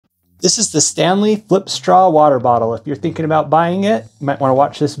This is the Stanley Flip Straw water bottle. If you're thinking about buying it, you might want to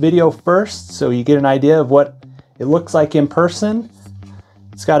watch this video first so you get an idea of what it looks like in person.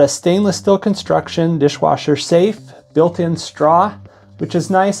 It's got a stainless steel construction, dishwasher safe, built-in straw, which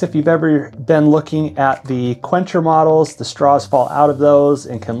is nice if you've ever been looking at the quencher models. The straws fall out of those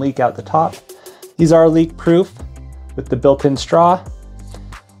and can leak out the top. These are leak proof with the built-in straw.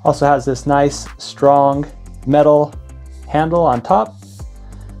 Also has this nice strong metal handle on top.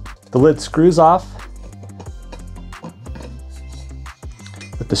 The lid screws off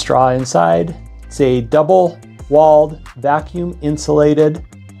with the straw inside. It's a double-walled, vacuum insulated,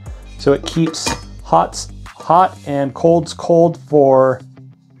 so it keeps hot and cold's cold for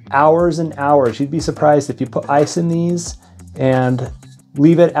hours and hours. You'd be surprised if you put ice in these and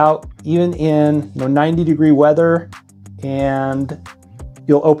leave it out even in 90-degree weather, and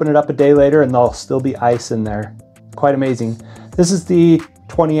you'll open it up a day later and there'll still be ice in there. Quite amazing. This is the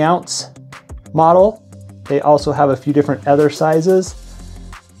 20-ounce model. They also have a few different other sizes.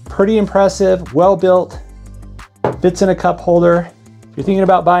 Pretty impressive, well built, fits in a cup holder. If you're thinking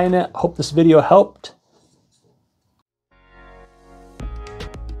about buying it, I hope this video helped.